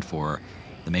engine and for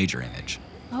the major image.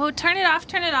 Oh, turn it off.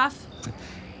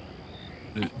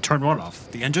 Turn what off?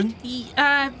 The engine?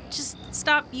 Just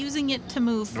stop using it to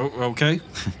move. Oh, okay.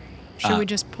 Should we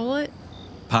just pull it?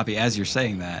 Poppy, as you're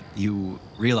saying that, you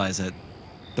realize that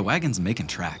the wagon's making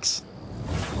tracks.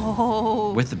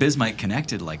 Oh. With the bismite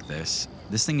connected like this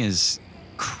thing is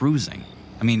cruising.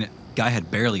 I mean, Guy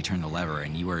had barely turned the lever,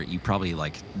 and you probably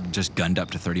like just gunned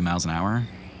up to 30 miles an hour.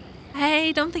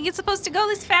 I don't think it's supposed to go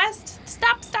this fast.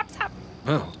 Stop.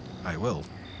 Oh, I will.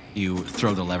 You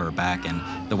throw the lever back,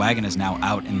 and the wagon is now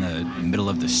out in the middle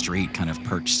of the street, kind of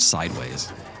perched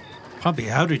sideways. Poppy,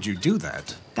 how did you do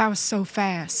that? That was so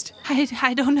fast.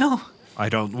 I don't know. I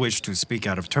don't wish to speak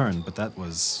out of turn, but that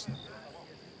was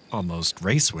almost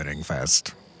race-winning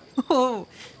fast. Oh.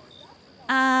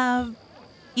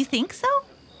 You think so?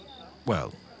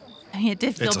 Well, I mean, it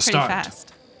did feel It's a pretty start.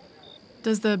 fast.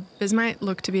 Does the bismite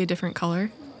look to be a different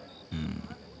color?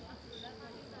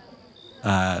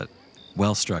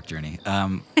 Well struck, Journey.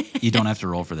 You don't have to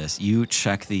roll for this. You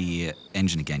check the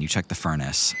engine again. You check the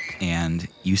furnace, and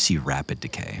you see rapid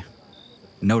decay.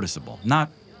 Noticeable.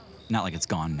 Not like it's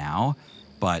gone now,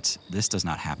 but this does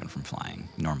not happen from flying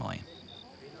normally.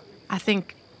 I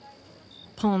think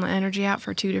pulling the energy out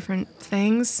for 2 different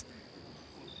things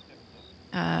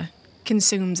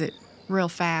consumes it real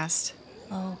fast.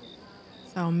 Oh,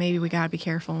 So maybe we gotta be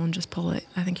careful and just pull it.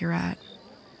 I think you're right.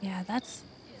 yeah, that's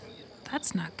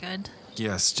not good.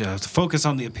 yes, just focus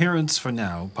on the appearance for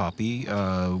now, Poppy.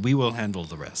 We will handle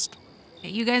the rest. Okay,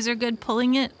 you guys are good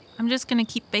pulling it. I'm just gonna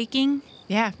keep baking.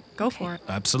 Yeah, go for it.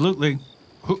 Absolutely.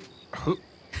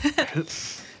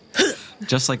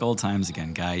 Just like old times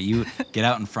again, Guy. You get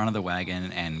out in front of the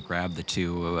wagon and grab the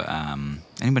 2.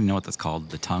 Anybody know what that's called?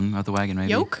 The tongue of the wagon,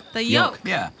 maybe? Yoke? The yoke.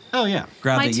 Yeah. Oh, yeah.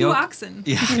 Grab My the 2 yoke. oxen.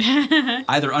 Yeah.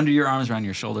 Either under your arms, around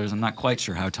your shoulders. I'm not quite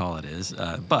sure how tall it is,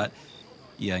 but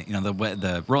yeah, you know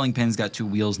the rolling pin's got 2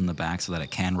 wheels in the back so that it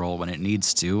can roll when it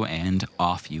needs to, and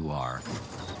off you are.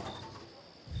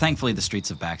 Thankfully, the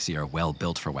streets of Baxi are well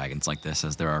built for wagons like this,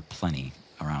 as there are plenty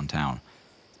around town.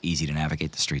 It's easy to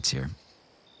navigate the streets here.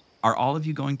 Are all of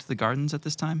you going to the gardens at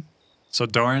this time? So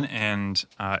Doran and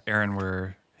Aaron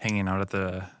were hanging out at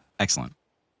the... Excellent.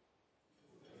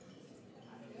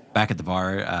 Back at the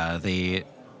bar, they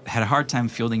had a hard time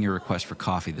fielding your request for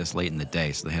coffee this late in the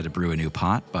day, so they had to brew a new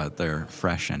pot, but they're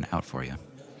fresh and out for you.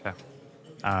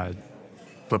 Okay.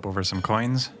 Flip over some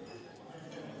coins.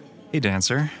 Hey,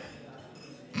 Dancer.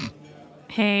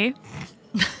 Hey.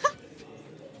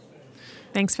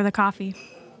 Thanks for the coffee.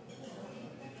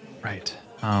 Right.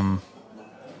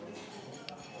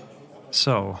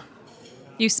 So,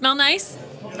 You smell nice?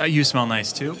 you smell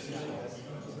nice too.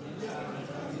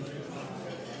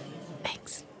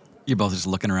 Thanks. You're both just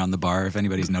looking around the bar if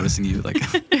anybody's noticing you. Like,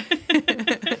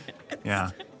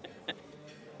 Yeah.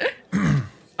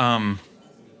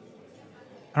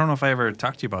 I don't know if I ever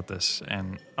talked to you about this,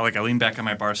 and I lean back on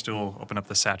my bar stool, open up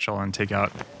the satchel, and take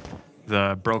out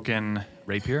the broken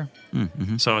rapier.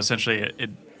 mm-hmm. So essentially, it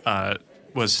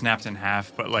was snapped in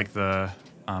half, but like the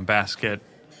basket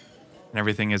and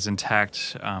everything is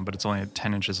intact, but it's only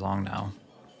 10 inches long now.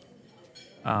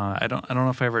 I don't know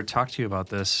if I ever talked to you about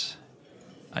this.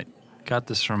 I got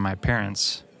this from my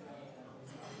parents.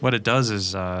 What it does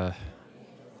is, if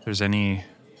there's any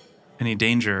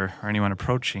danger or anyone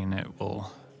approaching, it will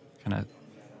kind of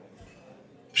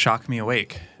shock me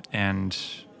awake, and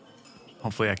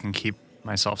hopefully I can keep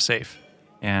myself safe.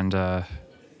 And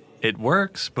it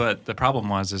works, but the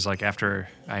problem is like after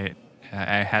I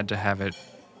had to have it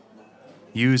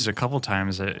used a couple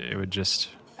times, it would just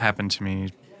happen to me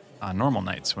on normal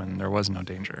nights when there was no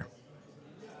danger.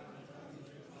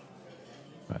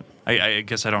 But I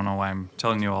guess I don't know why I'm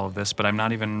telling you all of this, but I'm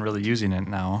not even really using it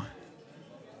now.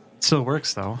 It still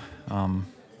works, though.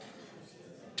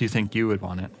 Do you think you would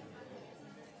want it?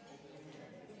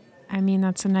 I mean,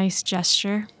 that's a nice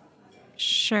gesture.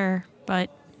 Sure,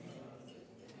 but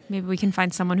maybe we can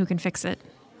find someone who can fix it.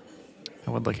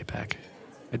 I would like it back.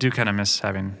 I do kind of miss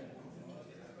having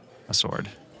a sword.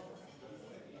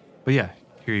 But yeah,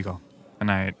 here you go. And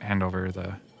I hand over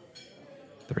the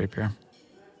rapier.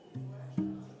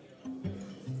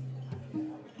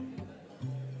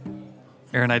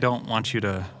 Aaron, I don't want you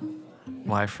to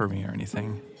lie for me or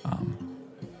anything.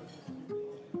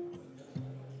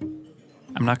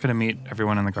 I'm not going to meet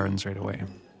everyone in the gardens right away.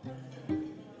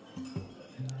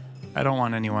 I don't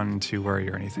want anyone to worry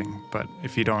or anything, but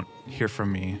if you don't hear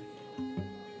from me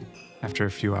after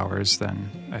a few hours, then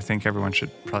I think everyone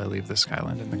should probably leave this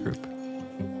island in the group.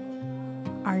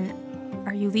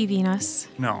 Are you leaving us?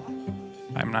 No,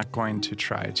 I'm not going to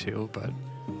try to, but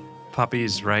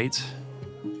Poppy's right.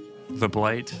 The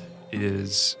Blight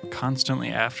is constantly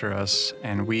after us,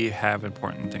 and we have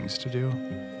important things to do.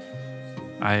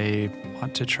 I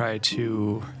want to try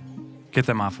to get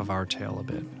them off of our tail a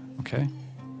bit, okay?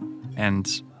 And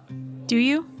Do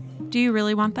you? Do you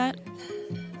really want that?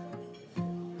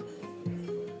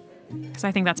 Because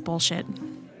I think that's bullshit.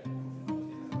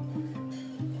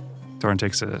 Thorin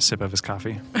takes a sip of his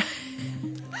coffee.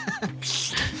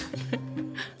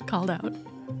 Called out.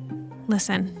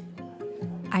 Listen,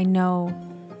 I know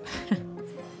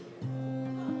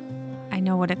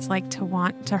what it's like to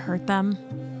want to hurt them,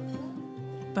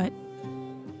 but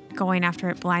going after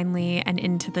it blindly and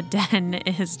into the den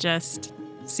is just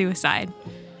suicide.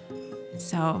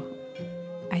 So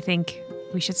I think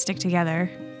we should stick together.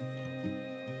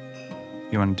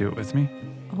 You want to do it with me?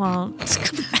 Well,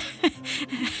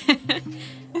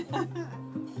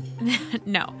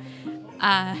 no.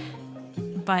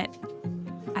 But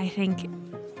I think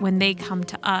when they come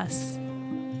to us,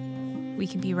 we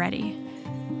can be ready.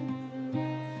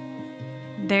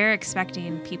 They're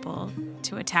expecting people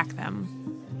to attack them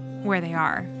where they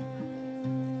are.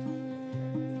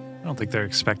 I don't think they're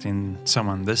expecting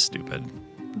someone this stupid.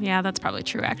 Yeah, that's probably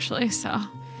true, actually. So,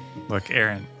 Look,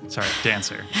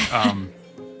 Dancer.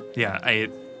 Yeah,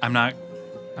 I'm not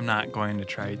going to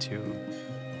try to.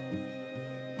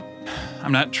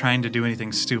 I'm not trying to do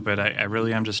anything stupid. I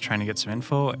really am just trying to get some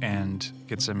info and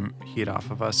get some heat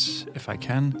off of us if I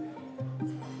can.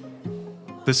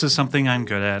 This is something I'm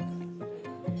good at.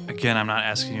 Again, I'm not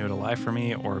asking you to lie for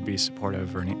me or be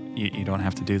supportive, or you don't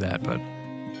have to do that, but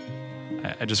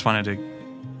I just wanted to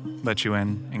let you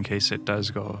in case it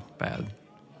does go bad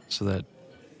so that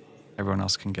everyone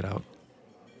else can get out.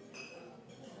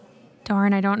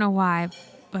 Doran, I don't know why,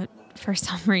 but for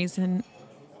some reason,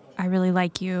 I really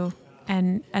like you.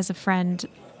 And as a friend,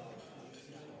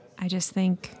 I just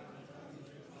think,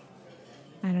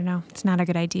 I don't know, it's not a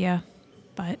good idea.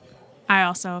 But I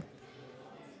also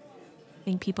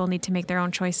think people need to make their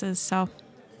own choices. So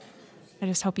I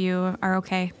just hope you are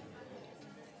okay.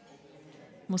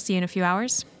 We'll see you in a few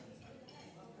hours.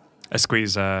 I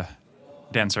squeeze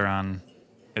Dancer on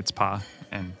its paw,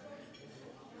 and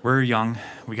we're young.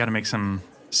 We got to make some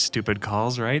stupid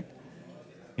calls, right?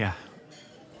 Yeah.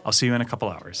 I'll see you in a couple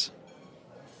hours.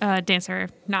 Dancer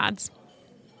nods.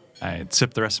 I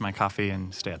sip the rest of my coffee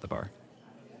and stay at the bar.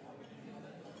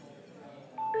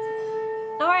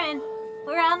 Doran,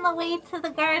 we're on the way to the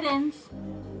gardens.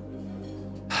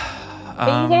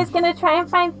 Are you guys gonna try and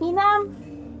find Phenom?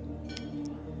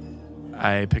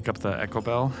 I pick up the echo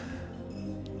bell.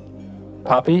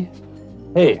 Poppy?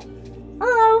 Hey,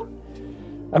 Hello.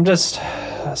 I'm just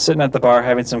sitting at the bar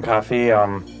having some coffee.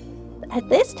 At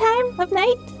this time of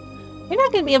night, you're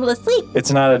not going to be able to sleep.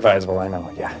 It's not advisable, I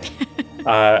know, yeah.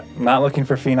 Not looking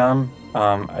for Phenom.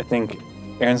 I think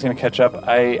Aaron's gonna catch up.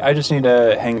 I just need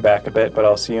to hang back a bit, but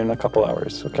I'll see you in a couple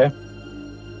hours, okay?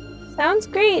 Sounds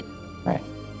great. All right.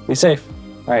 Be safe.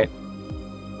 All right.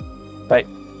 Bye.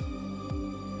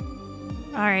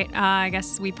 All right, I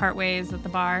guess we part ways at the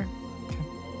bar.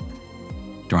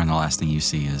 Doran, the last thing you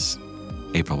see is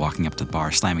April walking up to the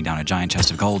bar, slamming down a giant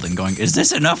chest of gold and going, "Is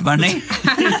this enough money?"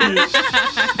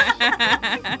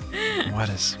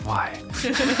 Why?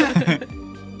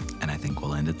 And I think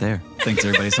we'll end it there. Thanks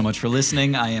everybody so much for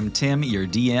listening. I am Tim, your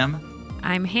DM.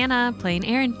 I'm Hannah, playing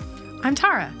Aaron. I'm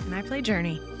Tara, and I play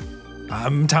Journey.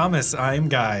 I'm Thomas. I'm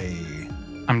Guy.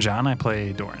 I'm John. I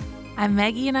play Doran. I'm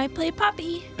Maggie and I play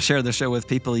Poppy. Share the show with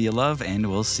people you love, and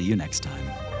we'll see you next time.